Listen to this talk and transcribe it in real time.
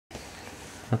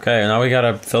Okay, now we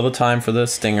gotta fill the time for the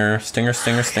stinger. Stinger,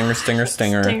 stinger, stinger, stinger,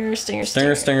 stinger. Stinger, stinger,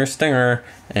 stinger, stinger, stinger.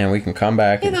 And we can come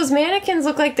back. Hey, those mannequins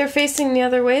look like they're facing the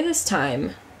other way this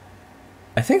time.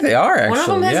 I think they are, actually. One of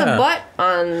them has a butt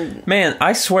on... Man,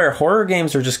 I swear, horror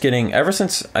games are just getting... Ever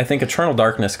since, I think, Eternal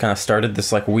Darkness kind of started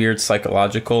this, like, weird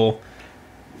psychological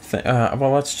thing.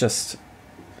 Well, let's just...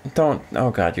 Don't...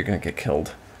 Oh, God, you're gonna get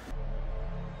killed.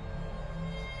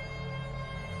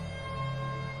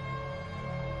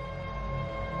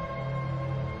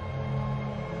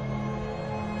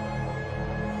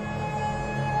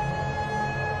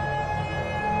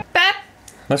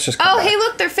 Let's just back. Hey,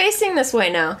 look, they're facing this way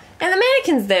now. And the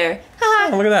mannequin's there.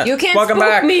 Oh, look at that. You can't Welcome spook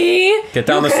back. me. Get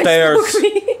down the stairs.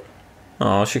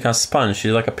 Oh, she kind of spun. She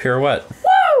did like a pirouette.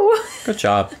 Woo! Good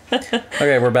job.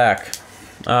 Okay, we're back.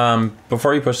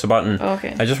 Before you push the button,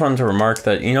 I just wanted to remark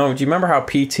that, you know, do you remember how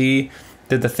PT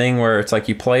did the thing where it's like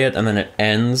you play it and then it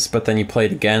ends, but then you play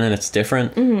it again and it's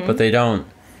different, but they don't.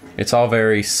 It's all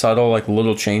very subtle, like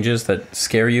little changes that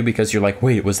scare you because you're like,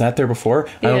 wait, was that there before?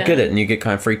 I don't get it. And you get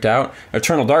kind of freaked out.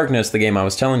 Eternal Darkness, the game I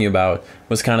was telling you about,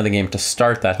 was kind of the game to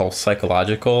start that whole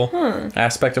psychological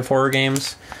aspect of horror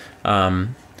games.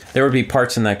 There would be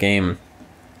parts in that game.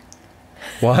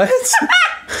 What?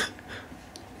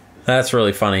 That's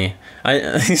really funny.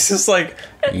 He's just like,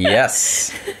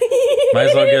 yes. Might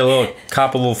as well get a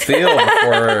little feel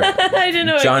before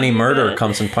Johnny Murder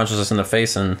comes and punches us in the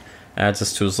face and adds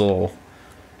us to his little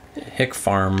hick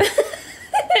farm.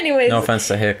 Anyways, no offense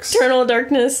to hicks. Eternal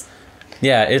Darkness.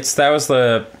 Yeah, it's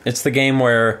the game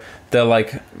where they'll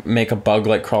like make a bug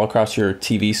like crawl across your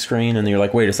TV screen, and you're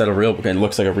like, wait, is that a real? It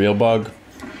looks like a real bug.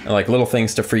 And, like little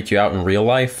things to freak you out in real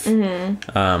life.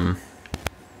 And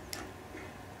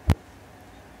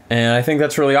I think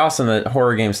that's really awesome that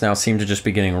horror games now seem to just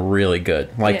be getting really good.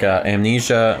 Like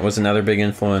Amnesia was another big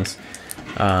influence.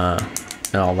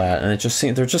 And all that, and it just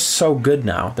seems they're just so good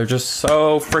now. They're just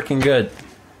so freaking good.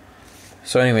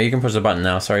 So anyway, you can push the button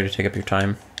now. Sorry to take up your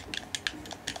time.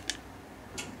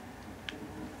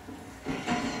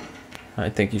 I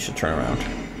think you should turn around.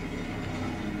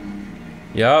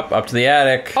 Yup, up to the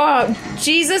attic. Oh,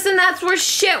 Jesus, and that's where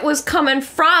shit was coming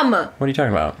from. What are you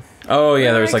talking about? Oh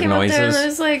yeah, there's like noises. Up there and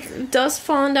there's like dust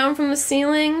falling down from the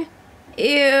ceiling.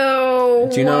 Ew.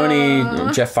 Do you know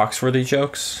any Jeff Foxworthy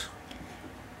jokes?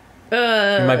 You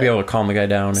might be able to calm the guy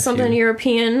down. Something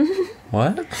European.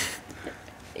 What?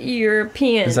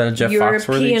 European. Is that a Jeff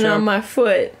Foxworthy European joke? On my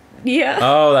foot. Yeah.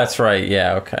 Oh, that's right.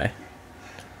 Yeah, okay.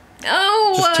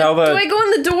 Oh, just tell do I go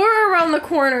in the door or around the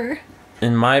corner?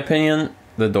 In my opinion,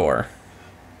 the door.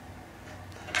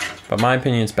 But my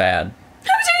opinion's bad.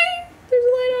 There's a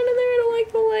light on in there. I don't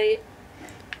like the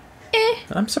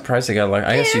light. I'm surprised they got like.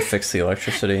 I guess you fixed the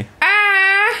electricity.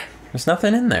 There's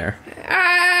nothing in there.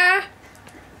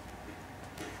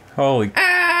 Holy.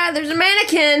 There's a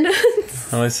mannequin.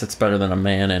 At least it's better than a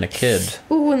man and a kid.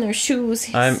 Ooh, and their shoes.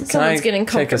 Someone's getting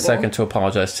comfortable. Take a second to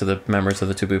apologize to the members of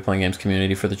the 2B Playing Games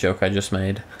community for the joke I just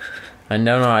made. I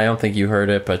don't think you heard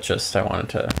it, but just I wanted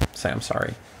to say I'm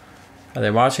sorry. Are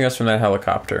they watching us from that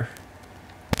helicopter?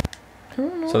 I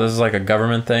don't know. So this is like a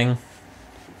government thing?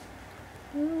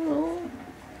 I don't know.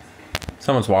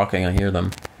 Someone's walking, I hear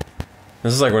them.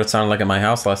 This is like what it sounded like at my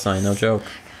house last night, no joke.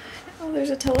 Oh,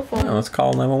 there's a telephone. Yeah, let's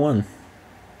call 911.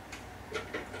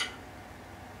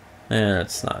 And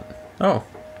it's not. Oh.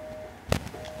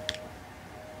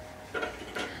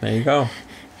 There you go.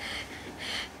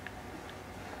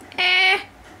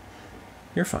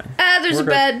 You're fine. There's a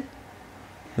bed.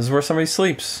 This is where somebody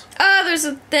sleeps. There's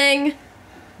a thing.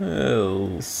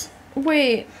 Else.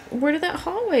 Wait, where did that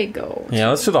hallway go? Yeah,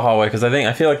 let's do the hallway, because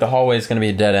I feel like the hallway is going to be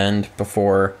a dead end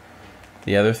before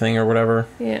the other thing or whatever.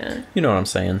 Yeah. You know what I'm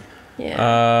saying.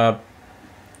 Yeah.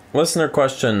 Listener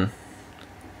question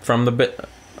from the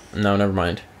No, never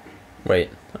mind. Wait.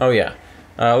 Oh yeah.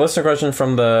 Listener question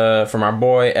from our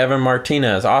boy Evan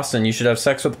Martinez. Austin, you should have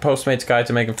sex with the Postmates guy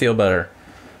to make him feel better.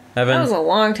 Evan. That was a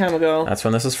long time ago. That's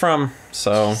when this is from.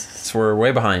 So we're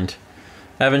way behind.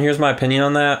 Evan, here's my opinion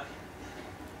on that.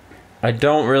 I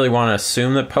don't really want to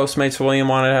assume that Postmates William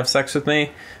wanted to have sex with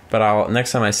me, but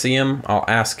next time I see him, I'll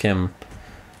ask him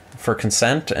for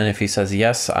consent, and if he says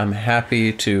yes, I'm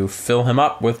happy to fill him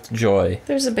up with joy.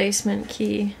 There's a basement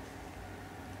key.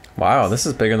 Wow, this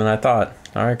is bigger than I thought.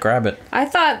 All right, grab it. I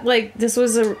thought, like, this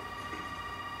was a...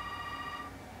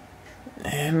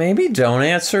 Maybe don't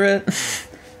answer it.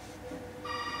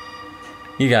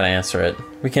 You gotta answer it.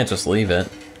 We can't just leave it.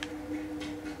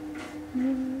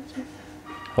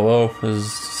 Hello, this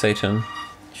is Satan.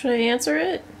 Should I answer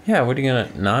it? Yeah, what are you gonna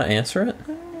not answer it?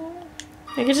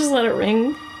 I could just let it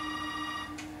ring.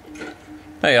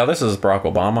 Hey, y'all, this is Barack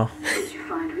Obama. Did you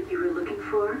find what you were looking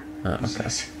for? Okay.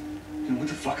 What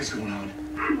the fuck is going on?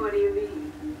 What do you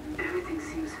mean? Everything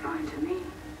seems fine to me.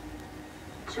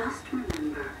 Just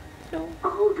remember,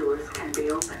 all doors can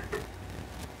be opened.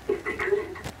 If they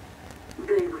couldn't,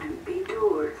 they wouldn't be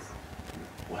doors.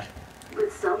 What?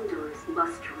 But some doors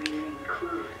must remain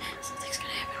closed. Something's gonna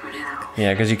happen right now.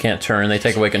 Yeah, because you can't turn. They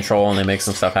take away control and they make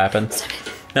some stuff happen.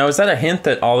 Now, is that a hint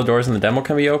that all the doors in the demo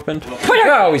can be opened?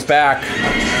 Oh, he's back.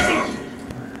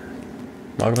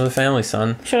 Welcome to the family,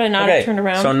 son. Should I not have turned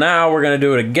around? So now we're going to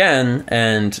do it again,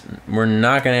 and we're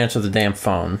not going to answer the damn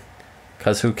phone.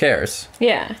 Because who cares?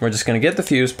 Yeah. We're just going to get the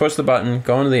fuse, push the button,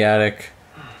 go into the attic.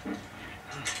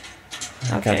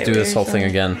 Okay, gotta do this whole thing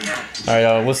again.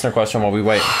 Alright, listener question while we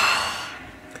wait.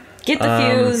 Get the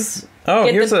fuse. Oh,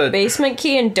 get here's the a basement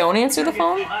key and don't answer the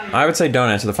phone? I would say don't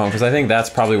answer the phone, because I think that's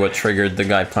probably what triggered the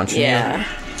guy punching you.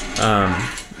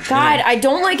 God, I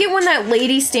don't like it when that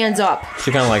lady stands up.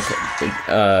 She kind of like,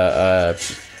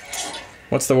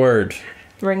 what's the word?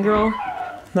 Ring girl?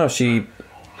 No,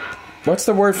 what's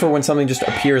the word for when something just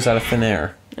appears out of thin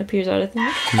air? Appears out of thin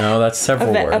air? No, that's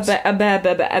several words. You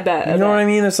know what I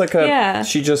mean? It's like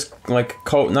she just, like,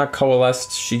 not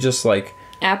coalesced, she just, like...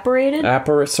 Apparated?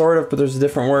 Sort of, but there's a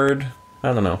different word.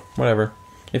 I don't know. Whatever.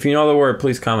 If you know the word,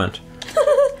 please comment.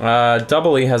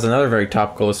 Double E has another very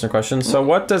topical listener question. So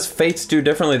what does Fates do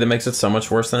differently that makes it so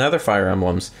much worse than other Fire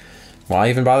Emblems?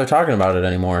 Why even bother talking about it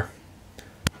anymore?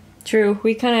 True.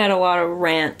 We kind of had a lot of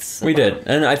rants. We did.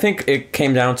 And I think it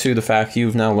came down to the fact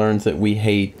you've now learned that we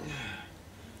hate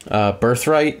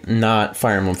Birthright, not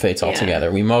Fire Emblem Fates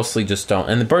altogether. We mostly just don't.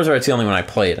 And the Birthright's the only one I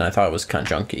played, and I thought it was kind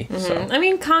of junky. Mm-hmm. So. I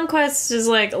mean, Conquest is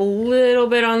like a little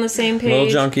bit on the same page. A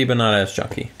little junky, but not as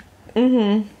junky.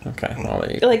 Mm-hmm. Okay, well,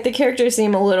 there you go. Like, the characters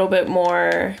seem a little bit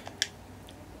more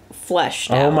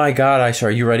fleshed out. Oh my god, Aisha,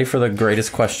 are you ready for the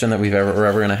greatest question that we're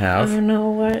ever going to have? I don't know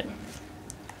what.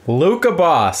 Luca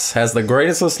Boss has the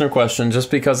greatest listener question just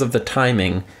because of the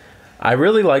timing. I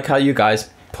really like how you guys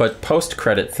put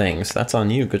post-credit things. That's on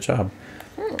you. Good job.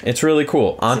 It's really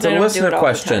cool. On to the listener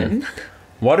question.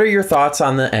 What are your thoughts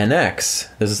on the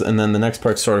NX? And then the next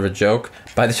part's sort of a joke.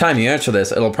 By the time you answer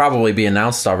this, it'll probably be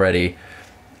announced already.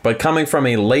 But coming from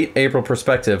a late April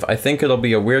perspective, I think it'll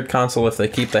be a weird console if they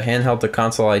keep the handheld to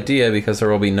console idea because there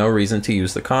will be no reason to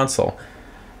use the console.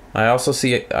 I also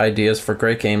see ideas for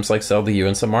great games like Zelda U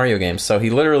and some Mario games. So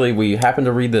we happened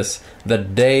to read this the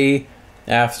day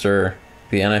after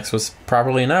the NX was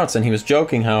properly announced, and he was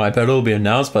joking how I bet it'll be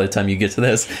announced by the time you get to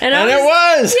this. And it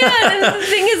was! Yeah, and the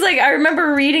thing is, like, I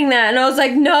remember reading that, and I was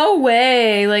like, no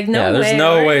way. Like, no way. Yeah, there's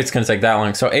no way it's going to take that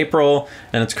long. So April,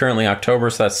 and it's currently October,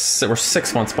 so we're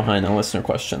 6 months behind on listener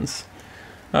questions.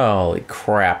 Holy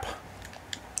crap.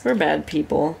 We're bad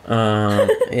people.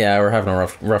 Yeah, we're having a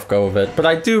rough go of it. But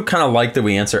I do kind of like that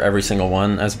we answer every single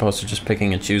one, as opposed to just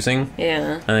picking and choosing.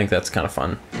 Yeah. I think that's kind of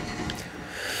fun.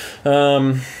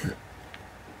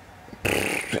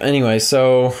 Anyway,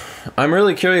 so I'm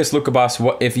really curious, Luca Boss,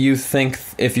 if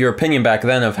your opinion back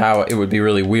then of how it would be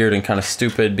really weird and kind of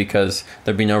stupid because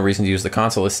there'd be no reason to use the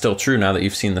console is still true now that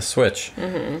you've seen the Switch.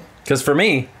 Because for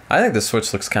me, I think the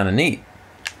Switch looks kind of neat.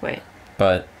 Wait.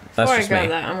 But that's just me. Before I grab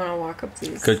that, I'm going to walk up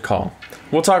these. Good call.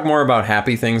 We'll talk more about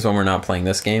happy things when we're not playing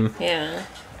this game. Yeah.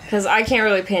 Because I can't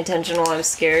really pay attention while I'm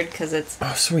scared because it's...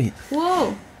 Oh, sweet.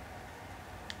 Whoa.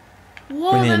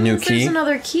 Whoa, we need a new key. There's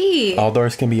another key. All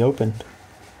doors can be opened.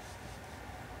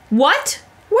 What?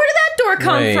 Where did that door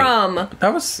come from?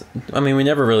 That was... I mean, we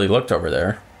never really looked over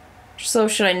there. So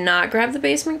should I not grab the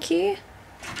basement key?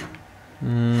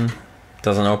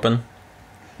 Doesn't open.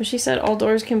 But she said all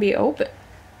doors can be open.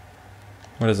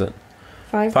 What is it?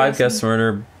 Five guests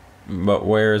murdered, but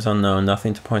where is unknown.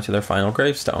 Nothing to point to their final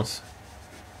gravestones.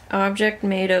 Object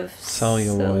made of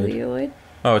celluloid.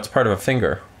 Oh, it's part of a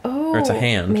finger. Oh, or it's a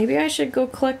hand. Maybe I should go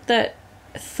collect that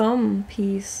thumb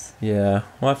piece. Yeah,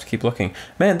 we'll have to keep looking.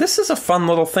 Man, this is a fun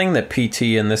little thing that PT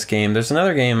in this game. There's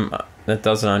another game that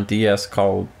does it on DS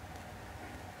called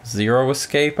Zero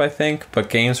Escape, I think. But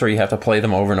games where you have to play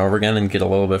them over and over again and get a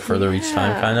little bit further each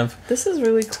time, kind of. This is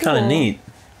really cool. It's kind of neat.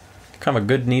 Kind of a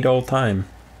good, neat old time.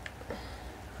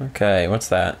 Okay, what's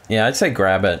that? Yeah, I'd say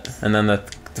grab it. And then the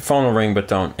phone will ring, but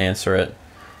don't answer it.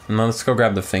 And then let's go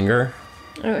grab the finger.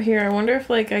 Oh, here, I wonder if,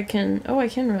 like, I can... Oh, I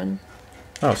can run.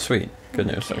 Oh, sweet. Good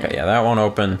news. Okay, yeah, that won't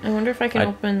open. I wonder if I can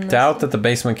open this. Doubt that the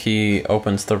basement key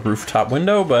opens the rooftop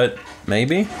window, but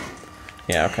maybe.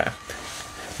 Yeah, okay.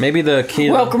 Maybe the key...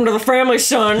 Welcome to the family,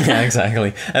 son! Yeah,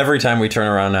 exactly. Every time we turn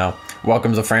around now.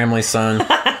 Welcome to the family, son.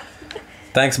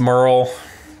 Thanks, Merle.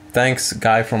 Thanks,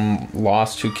 guy from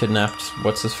Lost who kidnapped...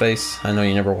 What's his face? I know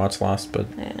you never watched Lost, but...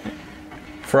 Yeah.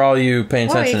 For all you paying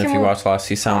attention, if you watch Lost,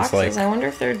 he sounds like... I wonder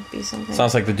if there'd be something...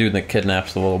 Sounds like the dude that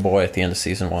kidnaps the little boy at the end of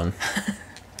season 1.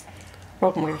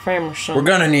 Welcome to the family, son. We're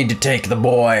gonna need to take the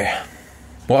boy.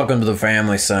 Welcome to the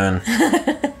family, son.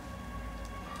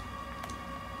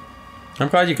 I'm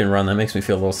glad you can run. That makes me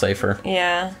feel a little safer.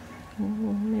 Yeah.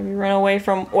 Maybe run away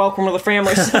from welcome to the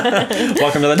family, son.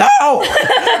 Welcome to the... No!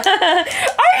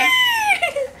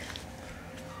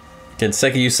 Getting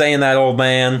sick of you saying that, old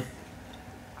man.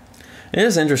 It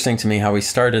is interesting to me how we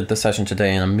started the session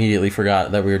today and immediately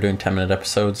forgot that we were doing 10-minute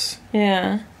episodes.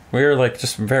 Yeah. We were, like,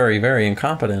 just very, very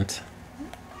incompetent.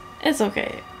 It's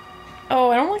okay. Oh,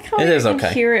 I don't like how I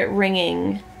can hear it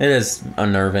ringing. It is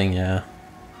unnerving, yeah.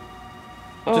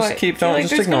 Oh, just keep don't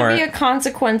just ignore it. There's gonna be a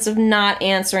consequence of not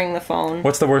answering the phone.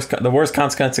 What's the worst? The worst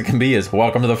consequence it can be is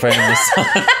welcome to the family.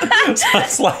 So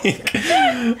it's like,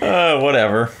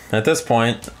 whatever. At this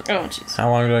point, oh jeez, how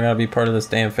long do I gotta be part of this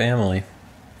damn family?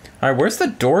 All right, where's the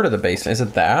door to the basement? Is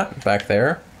it that back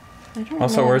there? I don't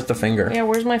also, know. where's the finger? Yeah,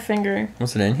 where's my finger?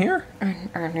 Was it in here?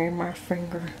 I need my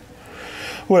finger.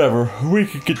 Whatever. We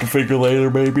could get the finger later,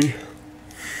 maybe.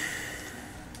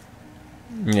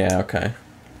 Yeah. Okay.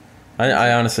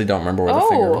 I honestly don't remember where the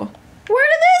finger was. Where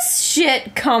did this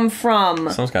shit come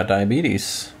from? Someone's got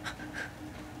diabetes.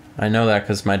 I know that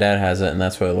because my dad has it, and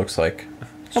that's what it looks like.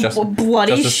 It's just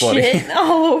bloody shit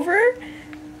all over.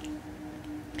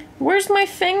 Where's my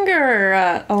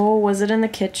finger? Was it in the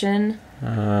kitchen?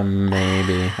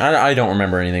 Maybe. I don't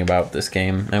remember anything about this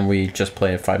game, and we just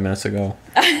played it 5 minutes ago.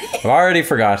 I've already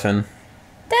forgotten.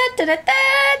 It's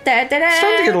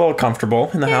starting to get a little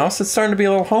comfortable in the house. It's starting to be a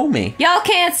little homey. Y'all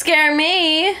can't scare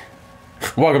me.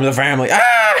 Welcome to the family.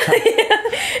 Ah!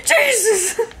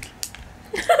 Jesus.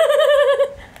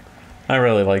 I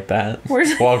really like that.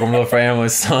 Welcome to the family,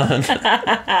 son.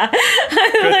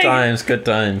 Good times, good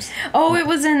times. Oh, it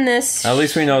was in this. At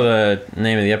least we know the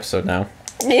name of the episode now.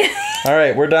 Yeah. All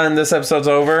right, we're done. This episode's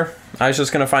over. I was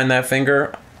just going to find that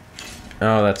finger.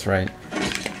 Oh, that's right.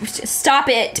 Stop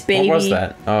it, baby. What was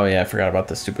that? Oh yeah, I forgot about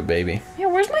the stupid baby. Yeah,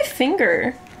 where's my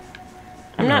finger?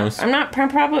 I'm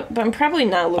probably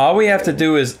not looking. All we have to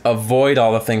do is avoid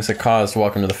all the things that caused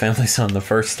Welcome to the Family Son the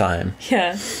first time.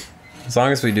 Yeah. As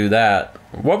long as we do that.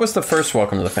 What was the first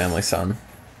Welcome to the Family Son?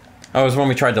 Oh, it was when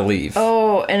we tried to leave.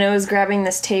 Oh, and it was grabbing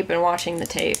this tape and watching the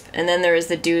tape. And then there was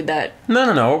the dude that...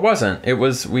 No, it wasn't. It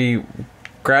was we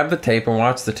grabbed the tape and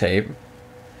watched the tape.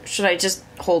 Should I just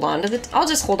hold on to the... I'll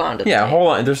just hold on to the tape. Yeah, hold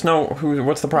on. There's no...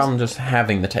 What's the problem just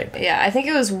having the tape? Yeah, I think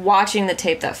it was watching the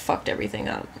tape that fucked everything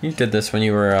up. You did this when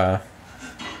you were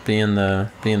being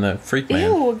the freak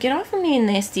man. Ew, get off of me,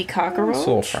 nasty cockroach. It's a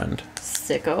little friend.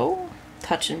 Sicko.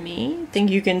 Touching me.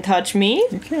 Think you can touch me?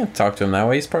 You can't talk to him that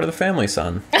way. He's part of the family,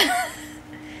 son.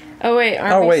 Oh,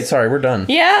 wait. Sorry. We're done.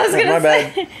 Yeah, I was going to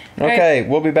say. My bad. Okay,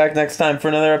 we'll be back next time for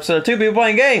another episode of Two People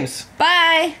Playing Games.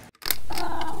 Bye.